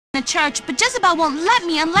the church, but Jezebel won't let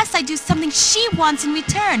me unless I do something she wants in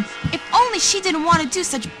return. If only she didn't want to do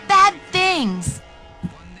such bad things.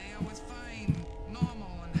 One day I was fine, normal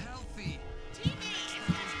and healthy.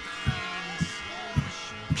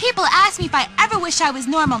 People ask me if I ever wish I was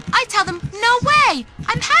normal. I tell them, no way!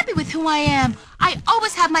 I'm happy with who I am. I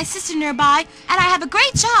always have my sister nearby, and I have a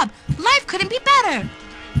great job. Life couldn't be better.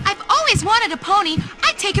 I've always wanted a pony.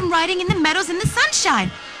 I'd take him riding in the meadows in the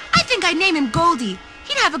sunshine. I think I'd name him Goldie.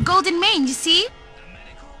 He'd have a golden mane, you see? The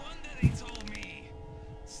medical wonder they told me.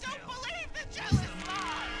 Don't believe the jealous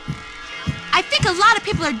lie. I think a lot of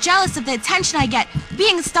people are jealous of the attention I get,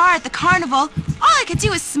 being a star at the carnival. All I could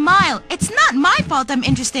do is smile. It's not my fault I'm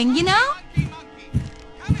interesting, you know? Monkey,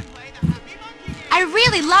 come and play the happy monkey game. I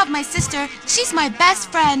really love my sister. She's my best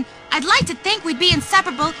friend. I'd like to think we'd be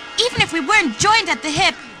inseparable, even if we weren't joined at the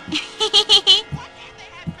hip. Why can't they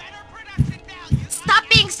have better production value? Stop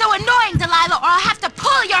being so annoying, Delilah, or I'll have to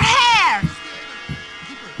pull your hair! The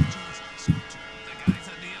guys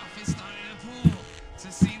at the office started a pool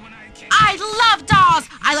to see when I came. I love dolls!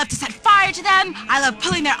 I love to set fire to them. I love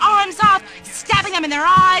pulling their arms off, stabbing them in their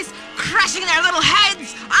eyes, crushing their little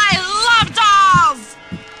heads. I love dolls!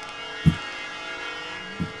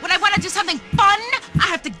 When I want to do something fun, I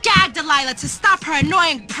have to gag Delilah to stop her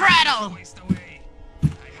annoying prattle.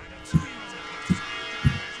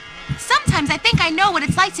 Sometimes I think I know what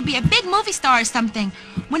it's like to be a big movie star or something.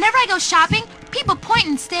 Whenever I go shopping, people point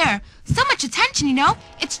and stare. So much attention, you know?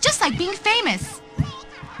 It's just like being famous.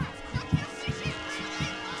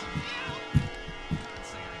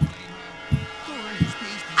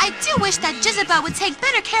 I do wish that Jezebel would take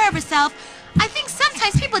better care of herself. I think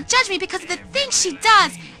sometimes people judge me because of the things she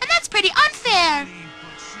does, and that's pretty unfair.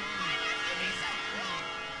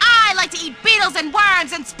 I like to eat beetles and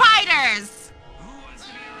worms and spiders.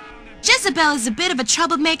 Jezebel is a bit of a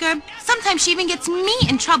troublemaker. Sometimes she even gets me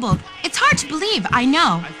in trouble. It's hard to believe, I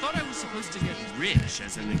know. I thought I was supposed to get rich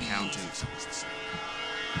as an accountant.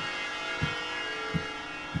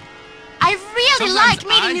 I really Sometimes like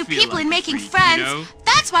meeting I new feel people like and a making freak, friends. you know?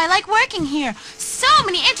 That's why I like working here. So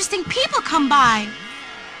many interesting people come by.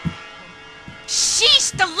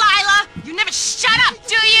 Sheesh, Delilah! You never shut up,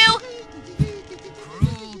 do you?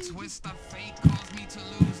 Cruel twist of fate caused me to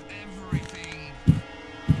lose everything.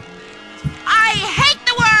 I hate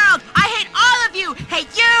the world! I hate all of you!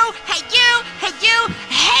 Hate you! Hate you! Hate you!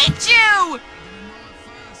 Hate you!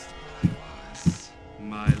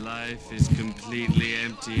 My life is completely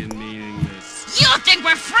empty and meaningless. You think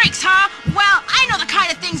we're freaks, huh? Well, I know the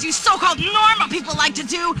kind of things you so-called normal people like to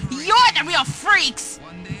do. You're the real freaks.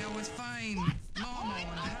 One day I was fine, normal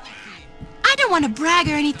and healthy. I don't want to brag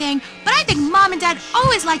or anything, but I think Mom and Dad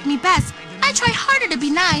always liked me best. I try harder to be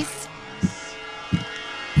nice.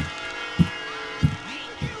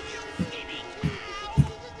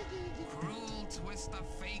 Cruel twist of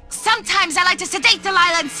fate. Sometimes I like to sedate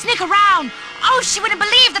Delilah and sneak around. Oh, she wouldn't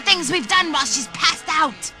believe the things we've done while she's passed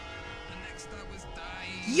out. The next I was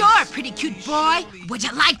dying. You're a pretty cute boy. Would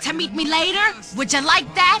you like to meet me later? Would you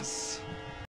like that?